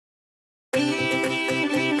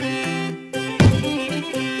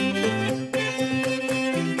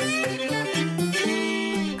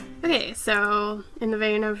So in the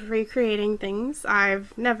vein of recreating things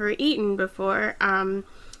I've never eaten before,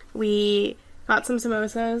 we got some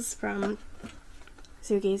samosas from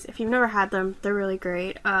Sugi's. If you've never had them, they're really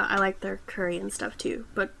great. I like their curry and stuff too,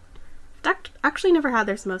 but actually never had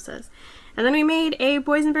their samosas. And then we made a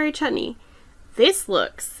boysenberry chutney. This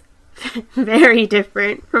looks very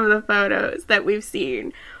different from the photos that we've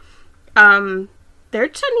seen. Their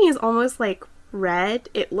chutney is almost like red.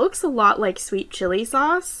 It looks a lot like sweet chili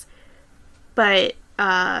sauce, but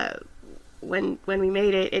when we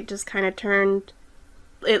made it, it just kind of turned.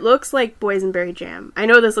 It looks like boysenberry jam. I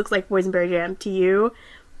know this looks like boysenberry jam to you,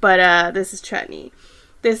 but this is chutney.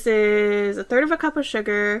 This is 1/3 cup of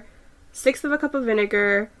sugar, 1/6 cup of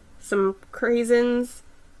vinegar, some craisins,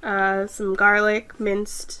 some garlic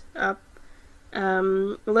minced up, a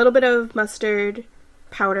little bit of mustard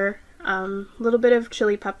powder, a little bit of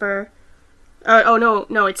chili pepper. Oh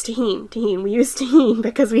no, it's Tajin. We used Tajin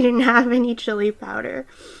because we didn't have any chili powder.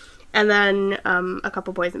 And then a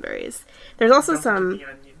couple boysenberries. There's also some,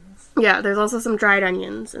 there's also some dried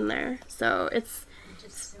onions in there. So it's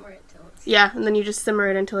just simmer it till it's and then you just simmer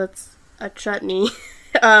it until it's a chutney.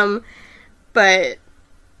 But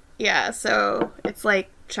yeah, so it's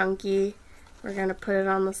like chunky. We're gonna put it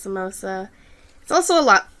on the samosa. It's also a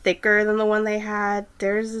lot thicker than the one they had.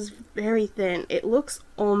 Theirs is very thin. It looks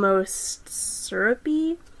almost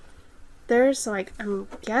syrupy. There's like, I'm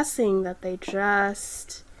guessing that they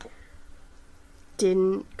just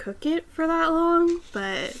didn't cook it for that long,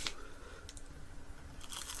 but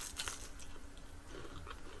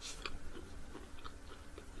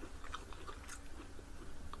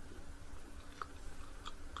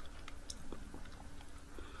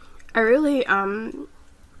I really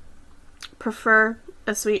prefer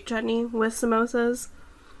a sweet chutney with samosas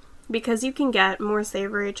because you can get more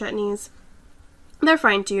savory chutneys. They're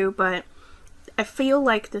fine too, but I feel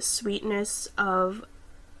like the sweetness of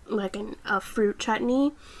like a fruit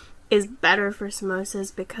chutney is better for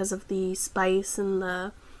samosas because of the spice and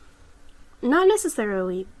the not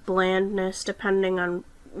necessarily blandness depending on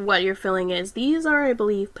what your filling is. These are, I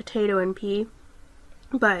believe, potato and pea,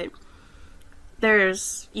 but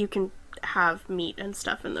you can have meat and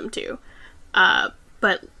stuff in them too.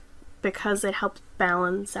 But because it helps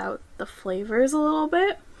balance out the flavors a little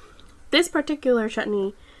bit, this particular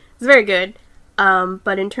chutney is very good.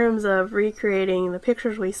 But in terms of recreating the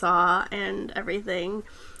pictures we saw and everything,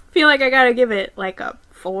 I feel like I gotta give it like a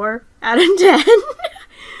 4 out of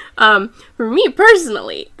 10. For me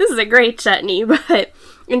personally, this is a great chutney, but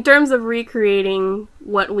in terms of recreating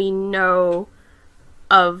what we know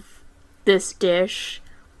of this dish,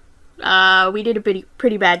 we did a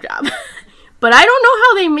pretty bad job. But I don't know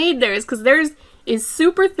how they made theirs, because theirs is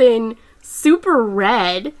super thin, super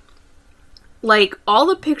red. Like, all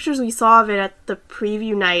the pictures we saw of it at the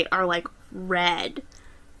preview night are, like, red.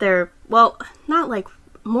 They're, well, not like,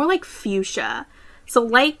 more like fuchsia. So,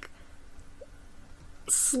 like,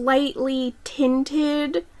 slightly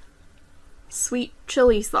tinted sweet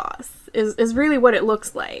chili sauce is really what it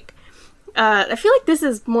looks like. I feel like this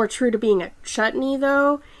is more true to being a chutney,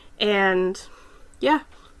 though. And, yeah.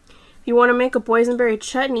 If you want to make a boysenberry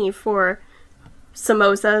chutney for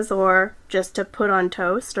samosas or just to put on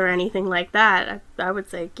toast or anything like that, I would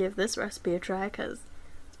say give this recipe a try because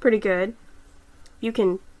it's pretty good. You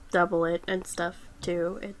can double it and stuff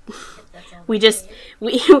too. We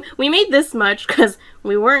made this much because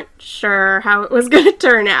we weren't sure how it was going to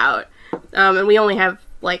turn out, and we only have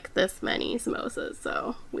like this many samosas,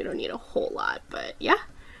 so we don't need a whole lot. But yeah,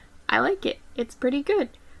 I like it. It's pretty good.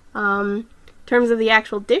 In terms of the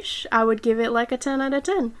actual dish, I would give it like a 10 out of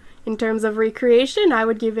 10. In terms of recreation, I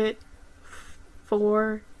would give it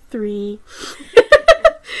 4, 3.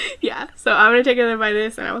 Yeah, so I'm going to take it by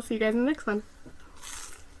this, and I will see you guys in the next one.